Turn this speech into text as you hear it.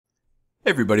Hey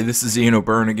everybody, this is Ian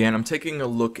O'Byrne again. I'm taking a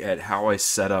look at how I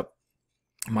set up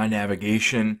my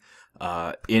navigation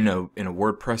in a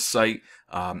WordPress site.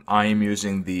 I am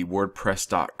using the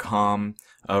WordPress.com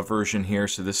version here,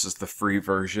 so this is the free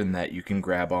version that you can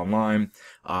grab online.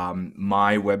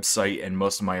 My website and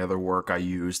most of my other work, I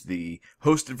use the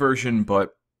hosted version,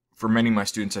 but for many of my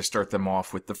students, I start them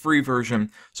off with the free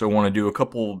version. So I want to do a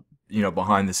couple,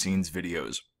 behind the scenes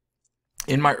videos.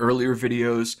 In my earlier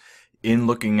videos, in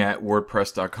looking at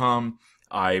WordPress.com,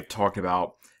 I've talked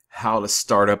about how to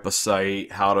start up a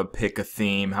site, how to pick a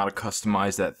theme, how to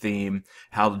customize that theme,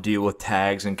 how to deal with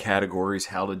tags and categories,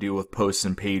 how to deal with posts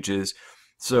and pages.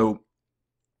 So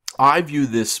I view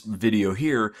this video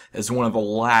here as one of the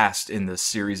last in this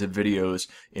series of videos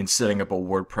in setting up a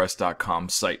WordPress.com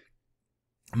site.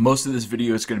 Most of this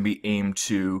video is going to be aimed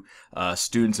to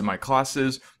students in my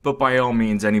classes, but by all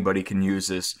means anybody can use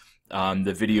this.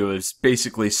 The video is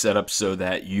basically set up so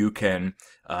that you can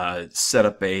set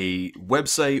up a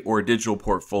website or a digital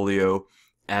portfolio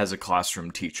as a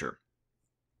classroom teacher.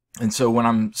 And so when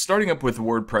I'm starting up with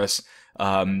WordPress,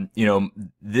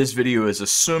 this video is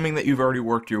assuming that you've already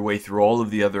worked your way through all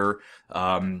of the other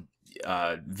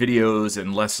videos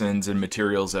and lessons and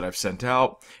materials that I've sent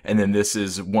out, and then this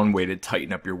is one way to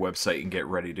tighten up your website and get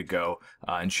ready to go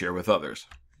and share with others.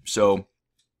 So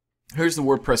here's the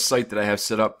WordPress site that I have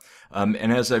set up, and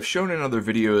as I've shown in other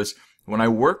videos, when I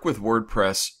work with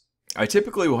WordPress, I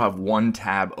typically will have one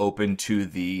tab open to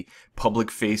the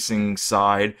public-facing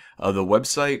side of the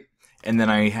website, and then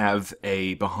I have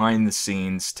a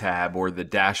behind-the-scenes tab or the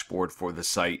dashboard for the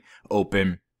site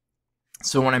open.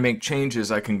 So when I make changes,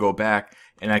 I can go back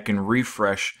and I can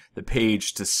refresh the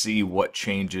page to see what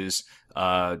changes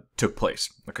took place.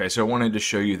 Okay, so I wanted to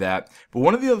show you that. But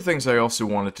one of the other things I also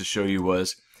wanted to show you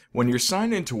was when you're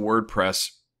signed into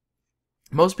WordPress,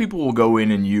 most people will go in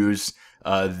and use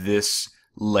this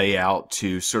layout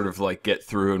to sort of like get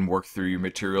through and work through your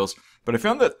materials. But I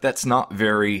found that that's not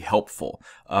very helpful.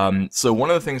 So one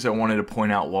of the things I wanted to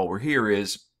point out while we're here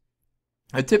is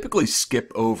I typically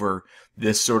skip over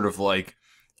this sort of like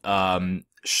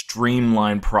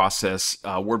streamlined process.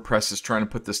 WordPress is trying to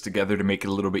put this together to make it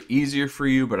a little bit easier for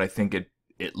you, but I think it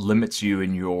limits you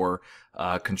in your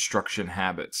construction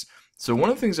habits. So one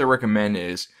of the things I recommend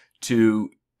is to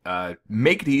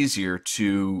make it easier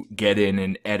to get in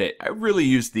and edit. I really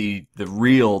use the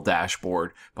real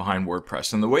dashboard behind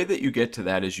WordPress, and the way that you get to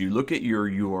that is you look at your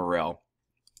URL.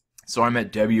 So I'm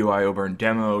at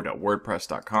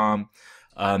wioburndemo.wordpress.com,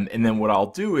 and then what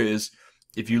I'll do is,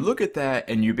 if you look at that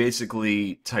and you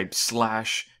basically type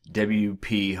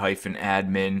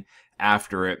 /wp-admin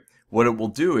after it, what it will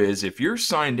do is, if you're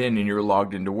signed in and you're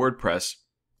logged into WordPress,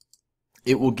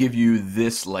 it will give you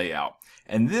this layout.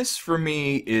 And this, for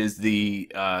me, is the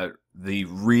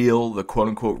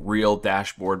quote-unquote real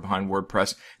dashboard behind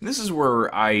WordPress. And this is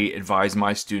where I advise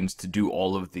my students to do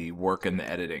all of the work and the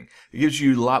editing. It gives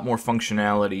you a lot more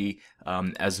functionality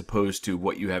as opposed to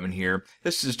what you have in here.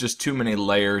 This is just too many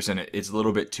layers, and it's a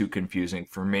little bit too confusing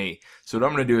for me. So what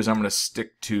I'm going to do is I'm going to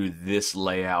stick to this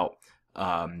layout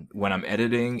when I'm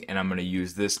editing, and I'm going to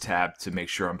use this tab to make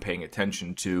sure I'm paying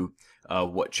attention to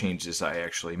what changes I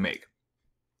actually make.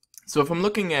 So if I'm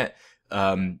looking at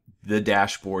the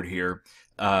dashboard here,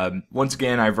 once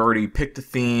again, I've already picked a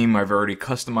theme. I've already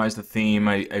customized the theme.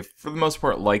 I for the most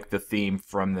part, like the theme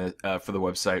from the for the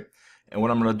website. And what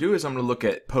I'm going to do is I'm going to look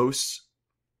at posts.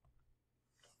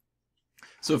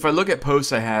 So if I look at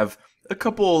posts, I have a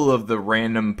couple of the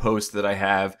random posts that I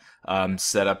have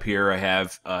set up here. I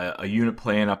have a unit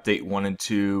plan update 1 and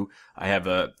 2. I have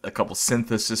a couple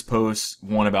synthesis posts,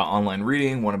 one about online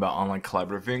reading, one about online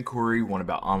collaborative inquiry, one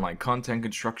about online content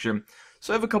construction.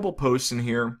 So I have a couple posts in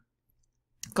here.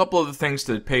 A couple of the things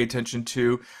to pay attention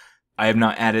to. I have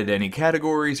not added any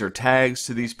categories or tags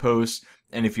to these posts,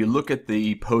 and if you look at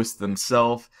the posts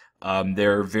themselves,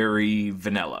 they're very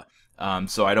vanilla.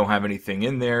 So I don't have anything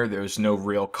in there. There's no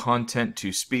real content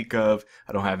to speak of.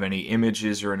 I don't have any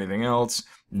images or anything else.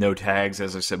 No tags,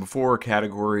 as I said before,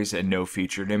 categories, and no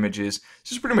featured images.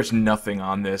 Just pretty much nothing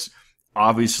on this.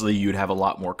 Obviously, you'd have a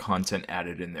lot more content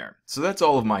added in there. So that's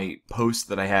all of my posts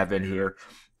that I have in here.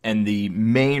 And the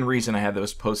main reason I have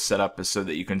those posts set up is so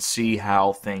that you can see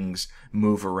how things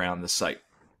move around the site.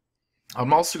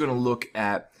 I'm also going to look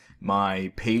at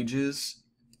my pages.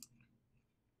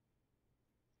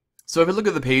 So if I look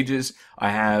at the pages, I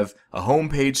have a home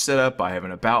page set up, I have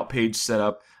an about page set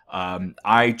up.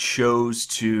 I chose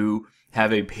to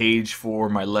have a page for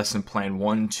my lesson plan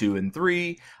 1, 2, and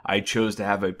 3. I chose to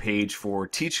have a page for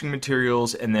teaching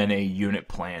materials and then a unit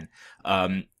plan.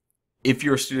 If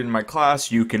you're a student in my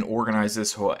class, you can organize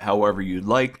this however you'd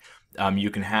like.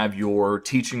 You can have your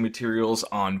teaching materials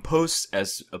on posts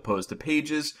as opposed to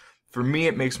pages. For me,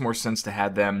 it makes more sense to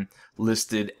have them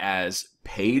listed as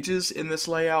pages in this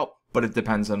layout, but it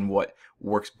depends on what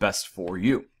works best for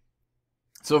you.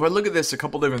 So if I look at this, a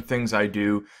couple different things I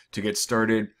do to get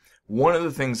started. One of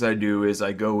the things I do is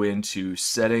I go into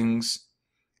settings,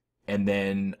 and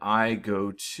then I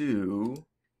go to,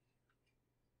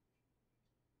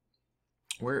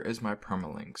 where is my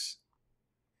permalinks?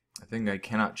 I think I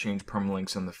cannot change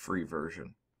permalinks on the free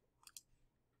version.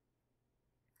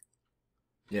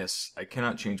 Yes, I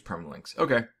cannot change permalinks.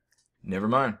 Okay, never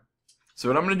mind. So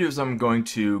what I'm going to do is I'm going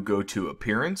to go to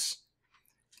Appearance,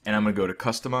 and I'm going to go to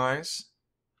Customize.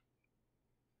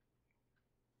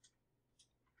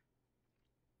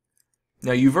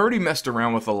 Now, you've already messed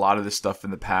around with a lot of this stuff in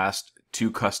the past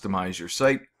to customize your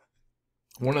site.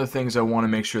 One of the things I want to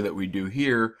make sure that we do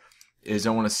here is I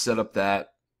want to set up that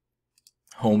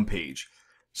home page.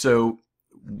 So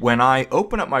when I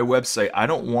open up my website, I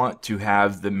don't want to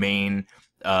have the main,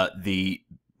 the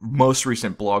most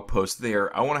recent blog post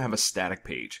there. I want to have a static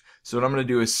page. So what I'm going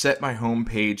to do is set my home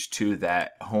page to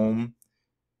that home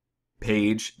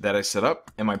page that I set up,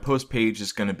 and my post page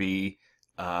is going to be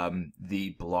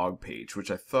the blog page,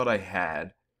 which I thought I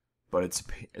had, but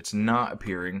it's not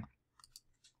appearing.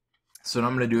 So what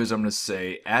I'm going to do is I'm going to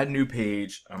say add new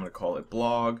page. I'm going to call it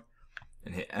blog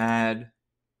and hit add.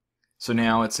 So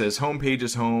now it says home page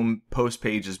is home, post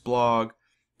page is blog,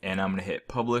 and I'm going to hit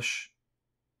publish.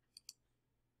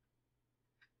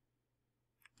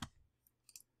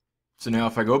 So now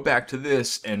if I go back to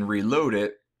this and reload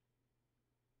it,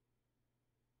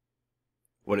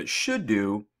 what it should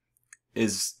do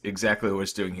is exactly what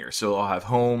it's doing here. So I'll have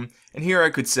home, and here I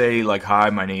could say like, hi,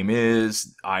 my name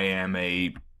is, I am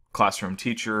a classroom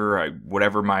teacher,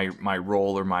 whatever my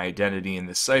role or my identity in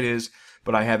this site is,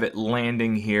 but I have it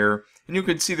landing here, and you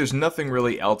can see there's nothing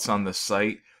really else on the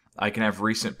site. I can have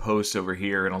recent posts over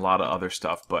here and a lot of other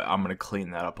stuff, but I'm going to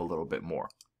clean that up a little bit more.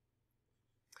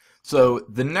 So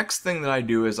the next thing that I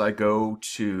do is I go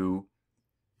to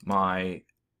my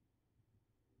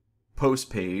post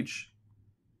page,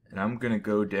 and I'm going to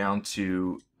go down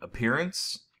to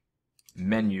Appearance,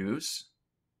 Menus.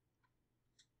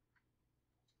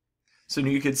 So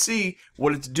you can see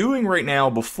what it's doing right now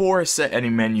before I set any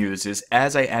menus is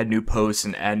as I add new posts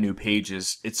and add new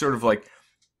pages, it's sort of like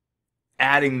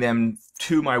adding them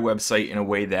to my website in a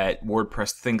way that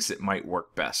WordPress thinks it might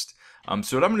work best.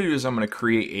 So what I'm going to do is I'm going to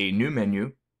create a new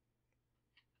menu.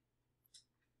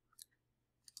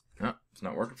 Oh, it's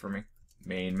not working for me.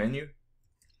 Main menu.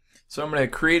 So I'm going to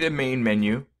create a main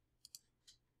menu,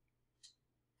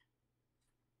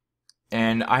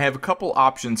 and I have a couple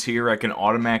options here. I can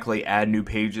automatically add new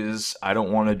pages. I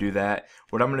don't want to do that.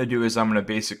 What I'm going to do is I'm going to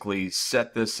basically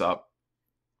set this up.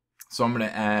 So I'm going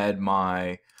to add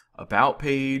my about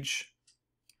page.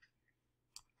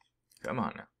 Come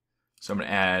on now. So I'm going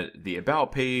to add the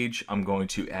about page. I'm going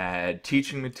to add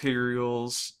teaching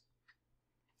materials.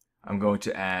 I'm going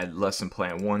to add lesson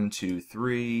plan 1, 2,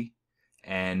 3.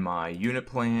 And my unit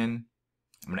plan.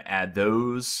 I'm going to add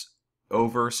those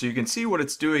over. So you can see what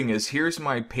it's doing is here's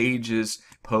my pages,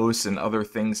 posts, and other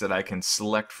things that I can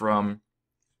select from.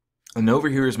 And over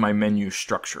here is my menu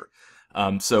structure.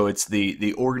 So it's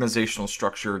the organizational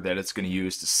structure that it's going to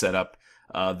use to set up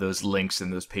those links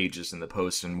and those pages and the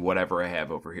posts and whatever I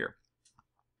have over here.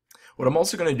 What I'm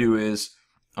also going to do is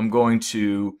I'm going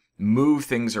to move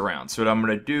things around. So what I'm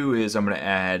going to do is I'm going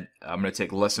to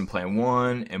take lesson plan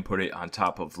 1 and put it on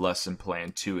top of lesson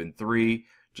plan 2 and 3,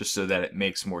 just so that it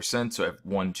makes more sense. So I have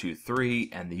 1, 2, 3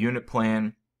 and the unit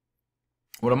plan.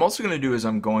 What I'm also going to do is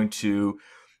I'm going to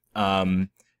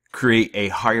create a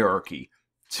hierarchy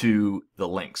to the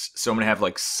links. So I'm going to have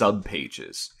like sub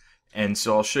pages. And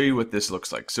so I'll show you what this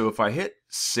looks like. So if I hit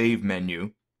save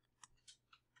menu,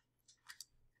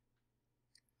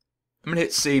 I'm going to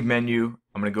hit save menu.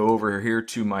 I'm going to go over here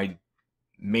to my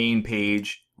main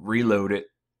page, reload it.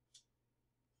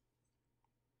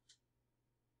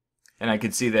 And I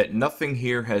can see that nothing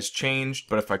here has changed,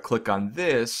 but if I click on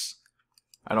this,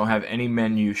 I don't have any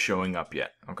menu showing up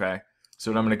yet, okay?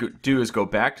 So what I'm going to do is go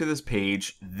back to this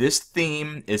page. This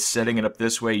theme is setting it up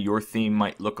this way. Your theme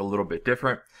might look a little bit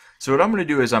different. So what I'm going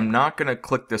to do is I'm not going to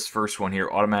click this first one here,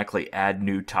 automatically add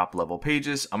new top level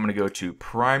pages. I'm going to go to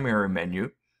primary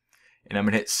menu, and I'm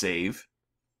going to hit save.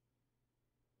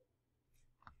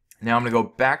 Now I'm going to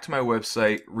go back to my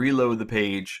website, reload the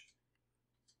page.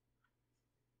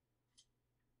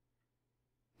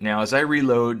 Now as I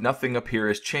reload, nothing up here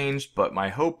has changed, but my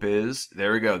hope is,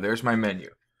 there we go, there's my menu.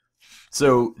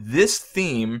 So this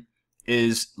theme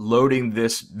is loading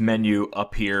this menu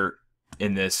up here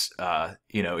in this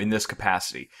in this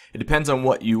capacity. It depends on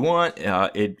what you want.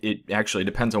 It actually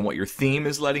depends on what your theme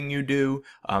is letting you do.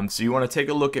 So you want to take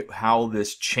a look at how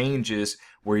this changes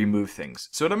where you move things.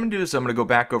 So what I'm going to do is I'm going to go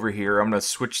back over here. I'm going to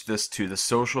switch this to the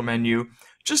social menu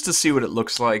just to see what it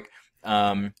looks like.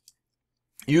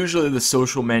 Usually the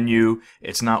social menu,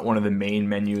 it's not one of the main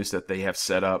menus that they have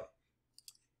set up.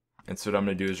 And so what I'm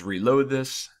going to do is reload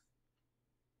this.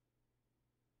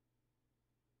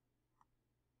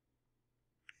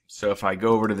 So if I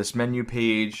go over to this menu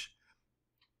page,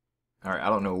 all right, I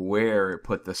don't know where it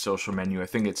put the social menu. I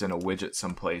think it's in a widget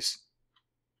someplace.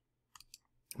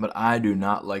 But I do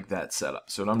not like that setup.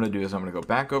 So what I'm going to do is I'm going to go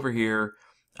back over here.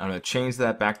 I'm going to change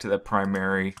that back to the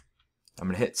primary. I'm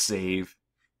going to hit save.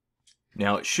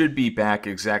 Now it should be back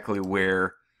exactly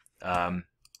where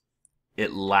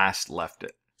it last left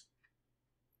it.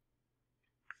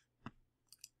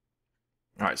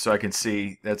 All right, so I can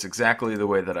see that's exactly the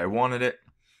way that I wanted it.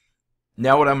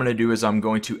 Now what I'm going to do is I'm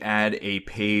going to add a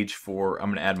page for, I'm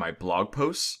going to add my blog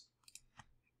posts.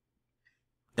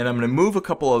 And I'm going to move a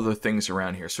couple other things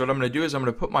around here. So what I'm going to do is I'm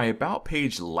going to put my about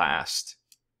page last.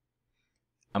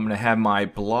 I'm going to have my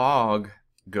blog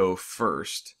go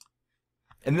first.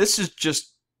 And this is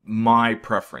just my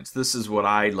preference. This is what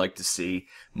I like to see.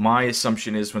 My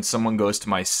assumption is when someone goes to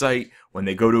my site, when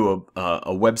they go to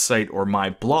a website or my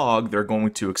blog, they're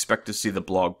going to expect to see the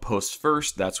blog post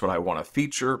first. That's what I want to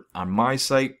feature on my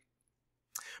site.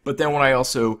 But then what I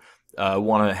also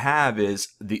want to have is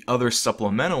the other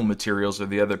supplemental materials or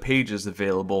the other pages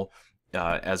available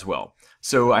as well.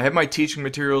 So I have my teaching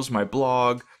materials, my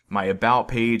blog, my about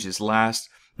page is last.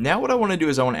 Now what I want to do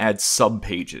is I want to add sub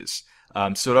pages.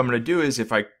 So what I'm going to do is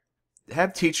if I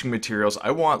have teaching materials,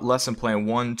 I want lesson plan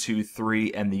 1, 2,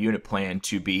 3, and the unit plan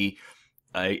to be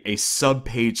a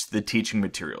sub-page to the teaching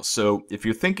materials. So if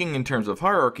you're thinking in terms of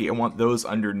hierarchy, I want those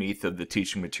underneath of the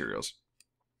teaching materials.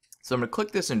 So I'm going to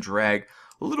click this and drag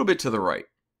a little bit to the right.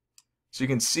 So you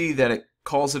can see that it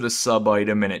calls it a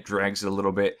sub-item and it drags it a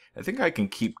little bit. I think I can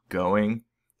keep going.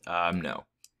 No.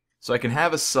 So I can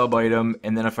have a sub-item,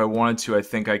 and then if I wanted to, I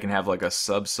think I can have like a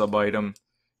sub-sub-item.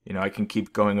 You know, I can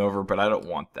keep going over, but I don't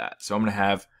want that. So I'm going to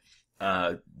have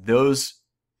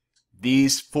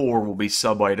these 4 will be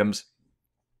sub-items.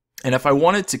 And if I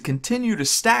wanted to continue to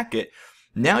stack it,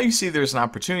 now you see there's an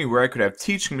opportunity where I could have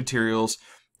teaching materials,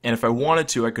 and if I wanted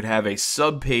to, I could have a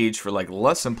sub-page for like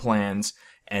lesson plans,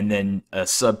 and then a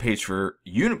sub-page for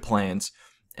unit plans,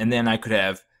 and then I could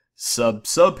have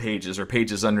sub-pages or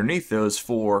pages underneath those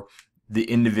for the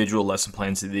individual lesson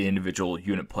plans and the individual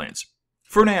unit plans.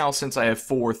 For now, since I have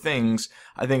 4 things,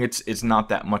 I think it's not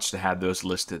that much to have those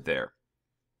listed there.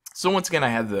 So once again, I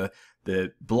have the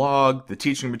blog, the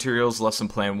teaching materials, lesson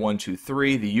plan 1, 2,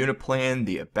 3, the unit plan,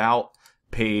 the about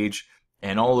page,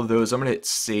 and all of those. I'm going to hit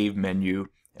save menu,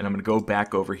 and I'm going to go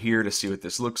back over here to see what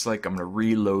this looks like. I'm going to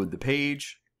reload the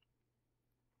page.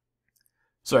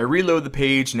 So I reload the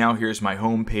page. Now here's my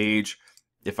home page.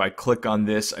 If I click on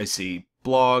this, I see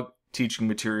blog, teaching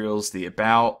materials, the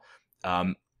about.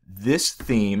 This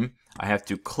theme, I have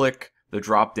to click the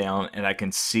drop down and I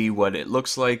can see what it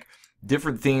looks like.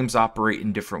 Different themes operate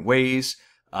in different ways.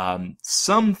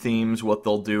 Some themes, what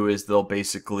they'll do is they'll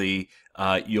basically,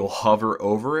 you'll hover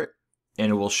over it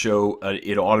and it will show,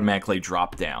 it automatically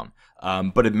drop down.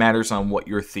 But it matters on what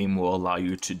your theme will allow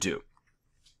you to do.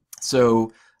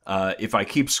 So if I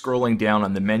keep scrolling down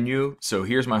on the menu, so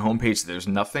here's my homepage, there's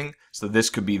nothing. So this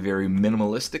could be very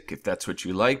minimalistic if that's what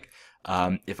you like.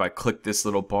 If I click this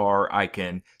little bar, I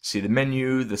can see the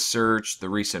menu, the search, the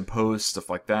recent posts, stuff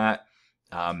like that.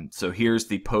 So here's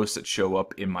the posts that show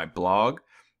up in my blog.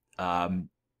 And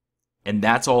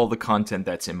that's all the content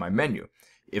that's in my menu.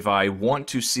 If I want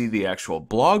to see the actual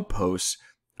blog posts,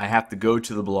 I have to go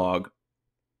to the blog.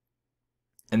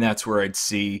 And that's where I'd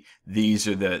see these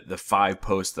are the 5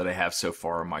 posts that I have so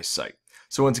far on my site.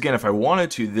 So once again, if I wanted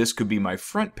to, this could be my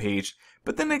front page.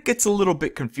 But then it gets a little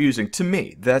bit confusing to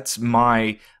me. That's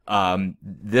my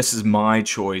this is my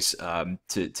choice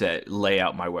to lay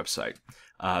out my website.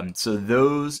 So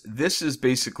this is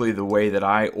basically the way that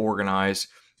I organize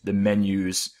the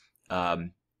menus,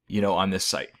 you know, on this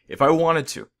site. If I wanted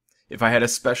to, if I had a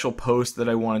special post that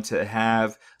I wanted to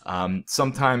have,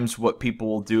 sometimes what people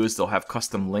will do is they'll have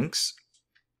custom links.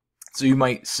 So you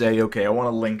might say, okay, I want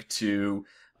to link to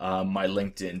my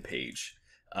LinkedIn page.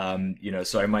 You know,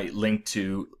 so I might link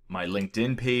to my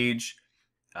LinkedIn page.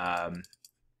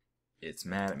 It's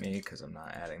mad at me because I'm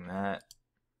not adding that.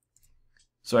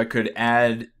 So I could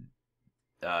add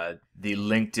the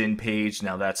LinkedIn page.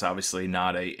 Now that's obviously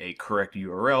not a correct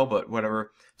URL, but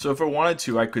whatever. So if I wanted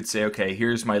to, I could say, okay,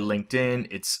 here's my LinkedIn.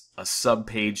 It's a sub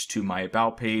page to my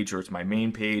about page, or it's my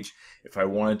main page. If I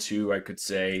wanted to, I could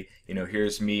say, you know,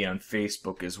 here's me on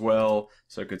Facebook as well.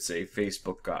 So I could say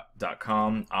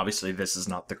facebook.com. Obviously, this is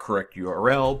not the correct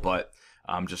URL, but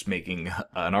I'm just making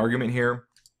an argument here.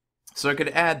 So I could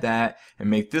add that and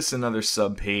make this another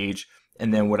sub page.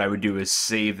 And then what I would do is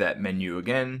save that menu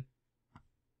again.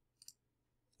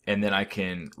 And then I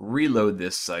can reload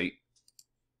this site.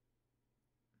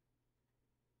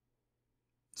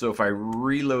 So if I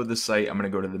reload the site, I'm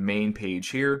going to go to the main page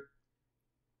here.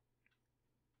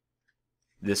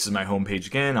 This is my home page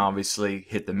again. Obviously,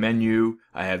 hit the menu.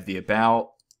 I have the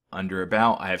about. Under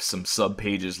about, I have some sub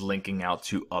pages linking out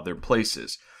to other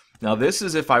places. Now this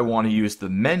is if I want to use the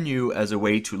menu as a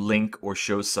way to link or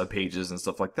show sub pages and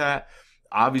stuff like that.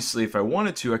 Obviously, if I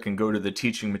wanted to, I can go to the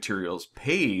teaching materials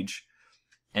page.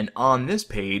 And on this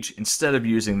page, instead of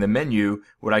using the menu,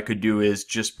 what I could do is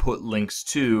just put links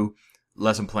to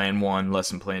lesson plan 1,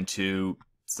 lesson plan 2,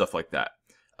 stuff like that.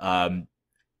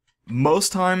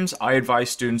 Most times I advise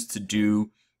students to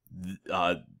do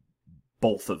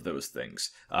both of those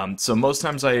things. So most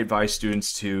times I advise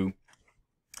students to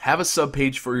have a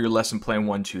subpage for your lesson plan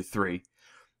 1, 2, 3.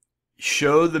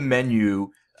 Show the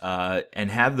menu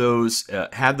and have those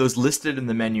listed in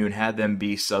the menu and have them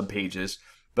be subpages.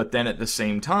 But then at the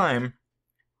same time,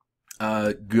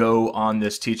 go on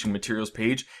this teaching materials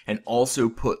page and also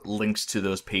put links to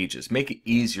those pages. Make it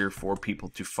easier for people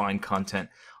to find content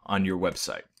on your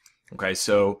website. Okay,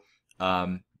 so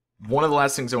one of the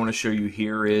last things I want to show you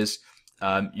here is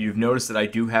you've noticed that I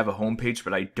do have a home page,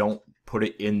 but I don't put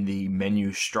it in the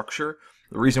menu structure.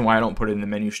 The reason why I don't put it in the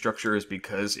menu structure is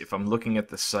because if I'm looking at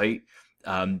the site,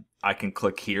 I can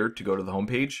click here to go to the home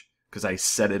page, because I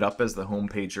set it up as the home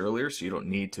page earlier, so you don't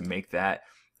need to make that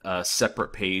a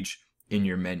separate page in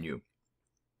your menu.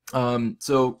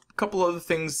 So a couple other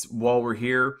things while we're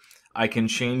here. I can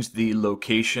change the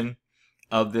location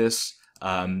of this.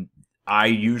 I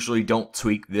usually don't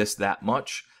tweak this that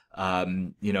much.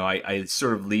 You know, I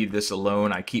sort of leave this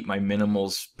alone. I keep my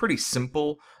minimals pretty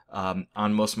simple on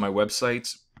most of my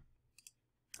websites.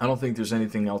 I don't think there's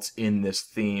anything else in this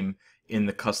theme in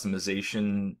the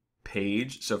customization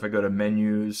page. So if I go to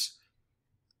menus,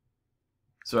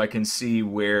 so I can see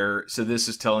where, so this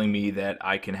is telling me that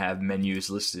I can have menus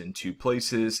listed in 2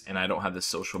 places, and I don't have the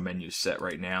social menu set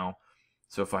right now.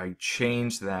 So if I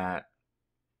change that,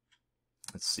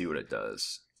 let's see what it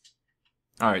does.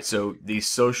 Alright, so the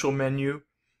social menu,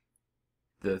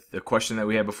 the question that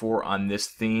we had before on this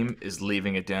theme is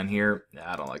leaving it down here.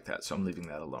 I don't like that, so I'm leaving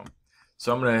that alone.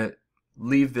 So I'm going to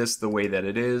leave this the way that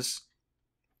it is.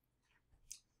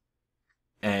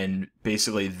 And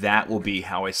basically that will be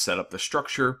how I set up the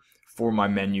structure for my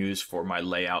menus, for my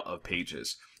layout of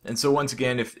pages. And so once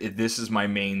again, if this is my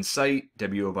main site,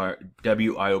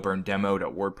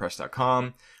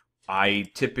 wioburndemo.wordpress.com, I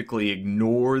typically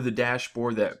ignore the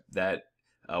dashboard that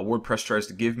WordPress tries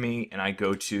to give me, and I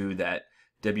go to that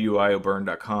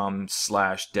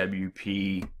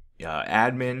wioburn.com/WP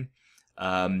admin.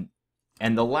 And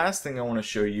the last thing I want to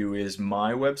show you is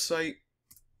my website.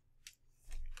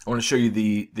 I want to show you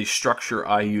the structure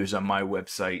I use on my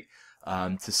website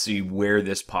to see where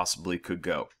this possibly could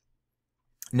go.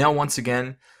 Now, once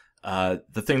again,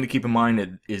 the thing to keep in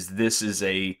mind is this is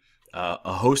a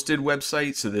hosted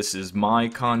website, so this is my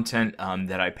content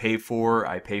that I pay for.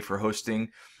 I pay for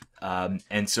hosting,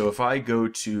 and so if I go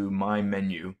to my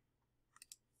menu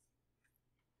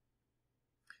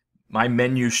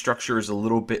structure is a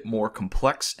little bit more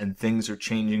complex, and things are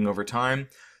changing over time.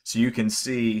 So you can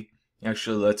see.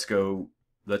 Actually,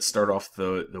 let's start off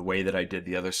the way that I did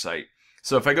the other site.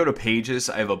 So if I go to pages,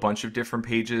 I have a bunch of different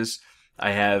pages.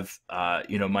 I have,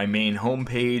 you know, my main home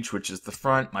page, which is the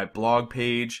front, my blog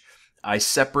page. I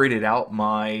separated out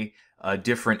my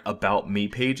different About Me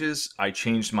pages. I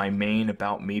changed my main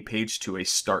About Me page to a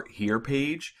Start Here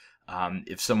page.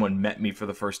 If someone met me for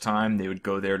the first time, they would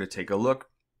go there to take a look.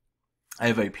 I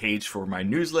have a page for my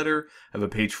newsletter. I have a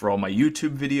page for all my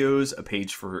YouTube videos, a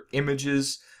page for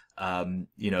images.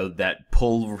 You know, that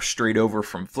pull straight over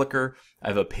from Flickr. I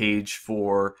have a page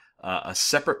for a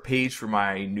separate page for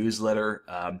my newsletter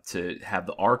to have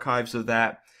the archives of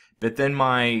that. But then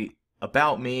my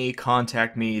About Me,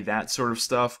 Contact Me, that sort of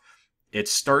stuff, it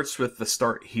starts with the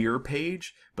Start Here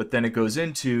page, but then it goes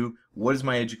into what is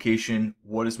my education,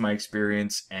 what is my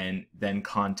experience, and then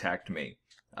Contact Me.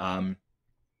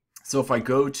 So if I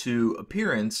go to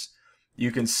Appearance,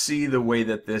 you can see the way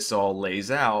that this all lays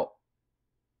out.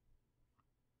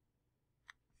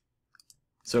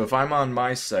 So if I'm on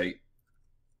my site,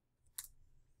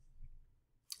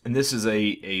 And this is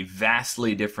a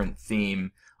vastly different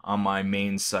theme on my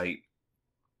main site.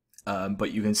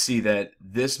 But you can see that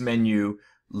this menu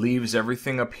leaves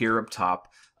everything up here up top.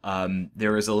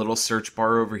 There is a little search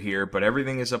bar over here, but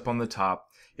everything is up on the top.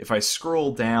 If I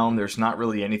scroll down, there's not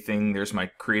really anything. There's my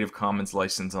Creative Commons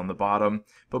license on the bottom,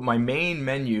 but my main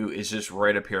menu is just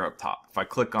right up here up top. If I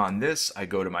click on this, I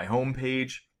go to my home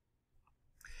page.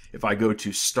 If I go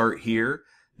to Start Here,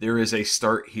 there is a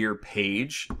Start Here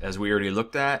page, as we already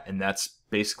looked at, and that's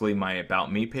basically my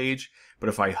About Me page. But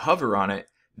if I hover on it,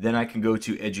 then I can go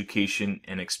to Education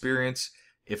and Experience.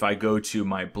 If I go to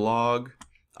my blog,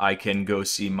 I can go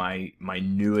see my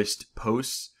newest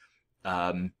posts.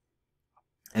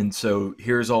 And so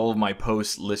here's all of my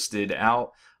posts listed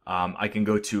out. I can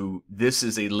go to, this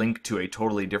is a link to a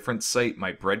totally different site,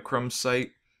 my breadcrumbs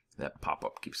site. That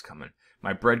pop-up keeps coming.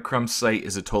 My breadcrumbs site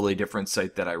is a totally different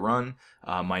site that I run.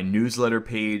 My newsletter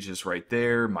page is right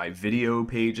there. My video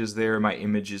page is there. My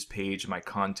images page, my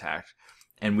contact.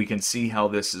 And we can see how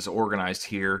this is organized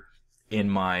here in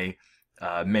my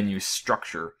menu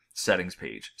structure settings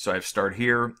page. So I have Start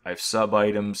Here, I have sub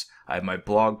items, I have my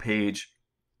blog page,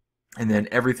 and then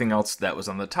everything else that was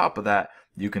on the top of that,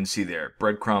 you can see there.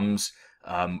 Breadcrumbs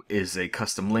is a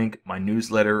custom link. My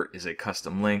newsletter is a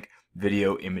custom link.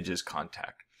 Video, images,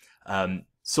 contact.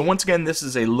 So once again, this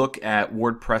is a look at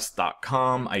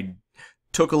WordPress.com. I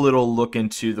took a little look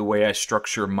into the way I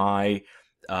structure my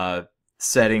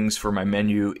settings for my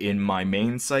menu in my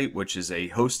main site, which is a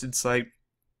hosted site.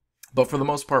 But for the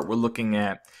most part, we're looking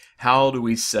at how do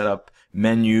we set up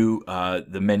menu,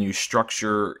 the menu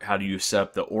structure, how do you set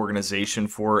up the organization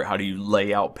for it, how do you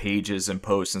lay out pages and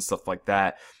posts and stuff like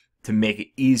that to make it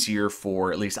easier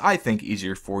for, at least I think,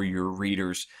 easier for your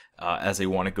readers as they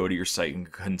want to go to your site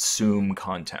and consume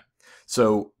content.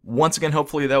 So once again,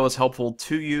 hopefully that was helpful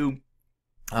to you.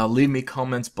 Leave me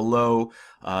comments below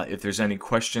if there's any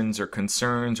questions or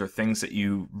concerns or things that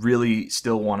you really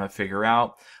still want to figure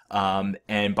out.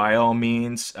 And by all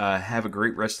means, have a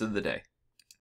great rest of the day.